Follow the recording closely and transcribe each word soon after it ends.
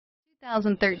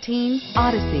2013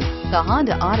 Odyssey. The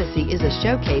Honda Odyssey is a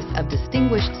showcase of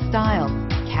distinguished style,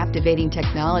 captivating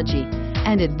technology,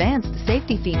 and advanced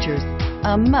safety features,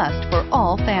 a must for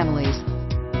all families.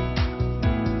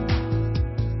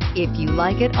 If you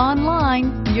like it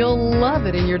online, you'll love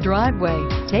it in your driveway.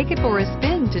 Take it for a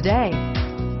spin today.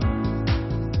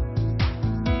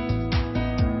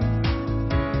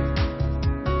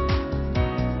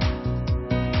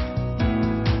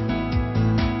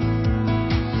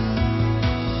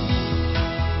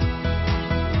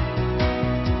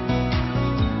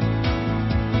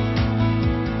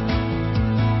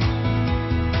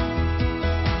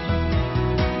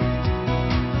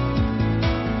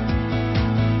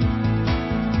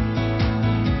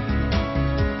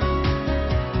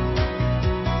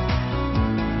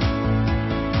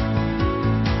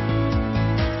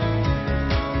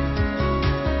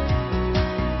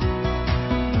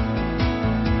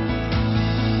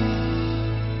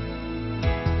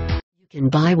 Can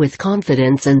buy with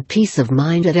confidence and peace of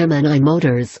mind at M&I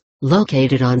Motors,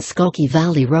 located on Skokie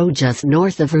Valley Road just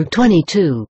north of Route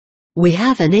 22. We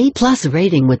have an A+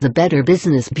 rating with the Better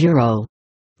Business Bureau.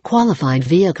 Qualified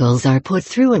vehicles are put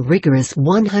through a rigorous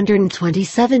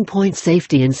 127-point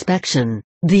safety inspection.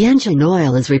 The engine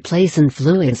oil is replaced and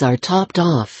fluids are topped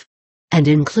off. And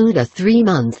include a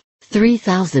 3-month,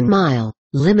 3,000-mile,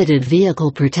 limited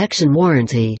vehicle protection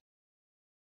warranty.